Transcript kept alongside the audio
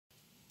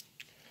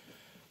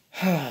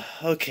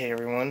Okay,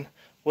 everyone,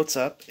 what's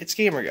up? It's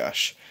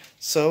GamerGosh.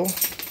 So,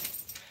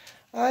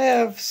 I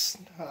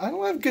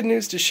don't have good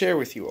news to share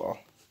with you all.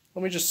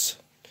 Let me just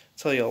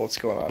tell you all what's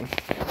going on.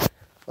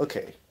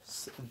 Okay,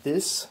 so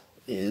this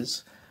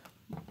is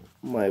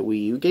my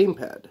Wii U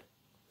Gamepad.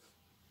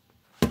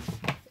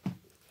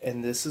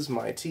 And this is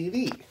my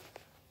TV.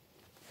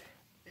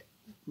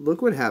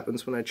 Look what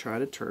happens when I try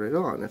to turn it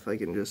on. If I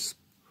can just...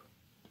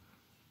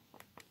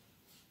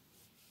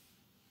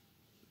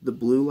 The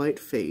blue light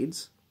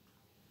fades.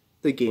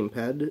 The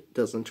gamepad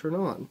doesn't turn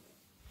on.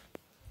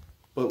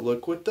 But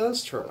look what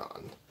does turn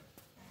on.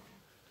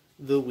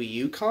 The Wii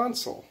U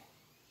console.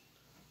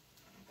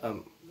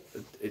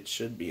 It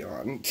should be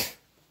on.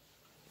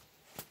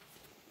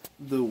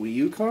 The Wii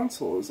U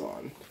console is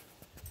on.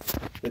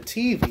 The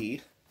TV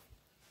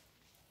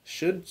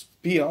should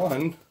be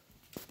on.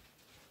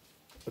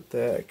 What the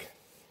heck?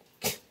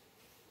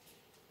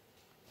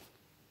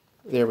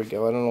 There we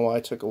go. I don't know why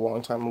it took a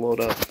long time to load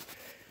up.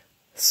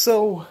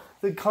 So,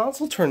 the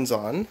console turns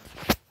on,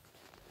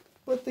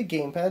 but the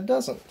gamepad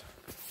doesn't,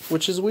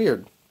 which is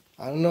weird.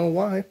 I don't know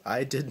why.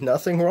 I did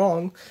nothing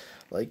wrong.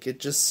 Like, it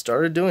just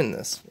started doing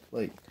this.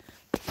 Like,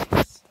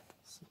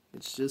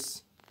 it's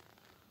just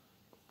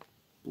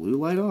blue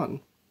light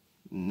on.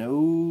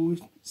 No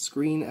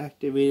screen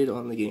activated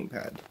on the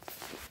gamepad.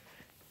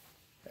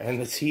 And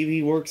the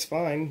TV works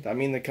fine. I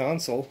mean, the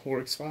console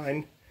works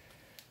fine.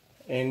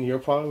 And you're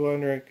probably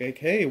wondering, like,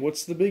 hey,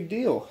 what's the big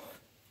deal?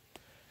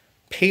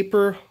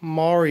 Paper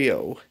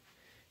Mario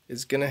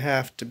is going to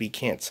have to be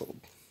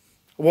canceled.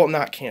 Well,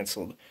 not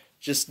canceled,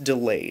 just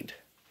delayed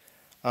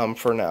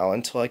for now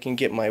until I can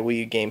get my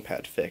Wii U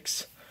gamepad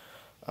fix.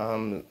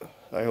 I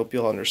hope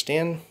you'll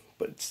understand,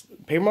 but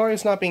Paper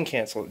Mario's not being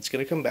canceled. It's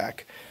going to come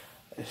back.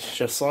 It's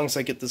just as long as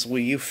I get this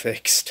Wii U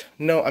fixed.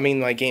 No, I mean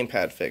my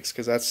gamepad fixed,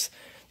 because that's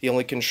the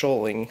only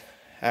controlling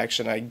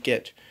action I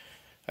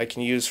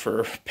can use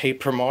for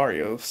Paper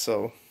Mario,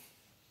 so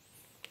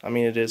I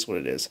mean it is what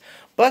it is.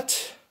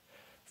 But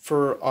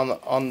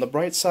on the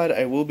bright side,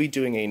 I will be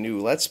doing a new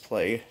Let's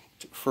Play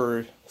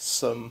for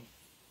some,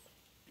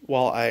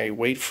 while I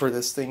wait for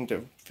this thing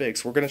to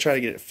fix. We're going to try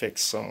to get it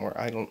fixed somewhere.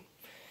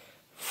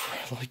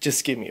 Like,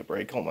 just give me a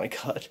break, oh my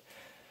god.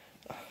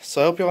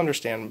 So I hope you'll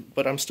understand,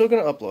 but I'm still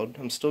going to upload.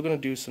 I'm still going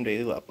to do some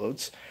daily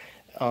uploads.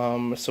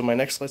 So my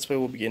next Let's Play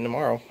will begin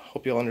tomorrow.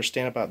 Hope you'll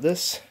understand about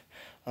this.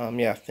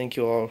 Yeah, thank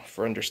you all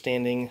for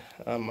understanding.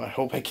 I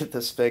hope I get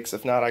this fixed.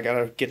 If not, I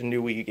gotta get a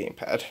new Wii U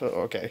gamepad.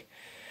 Okay.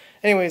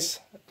 Anyways,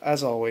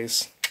 as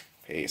always,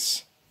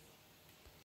 peace.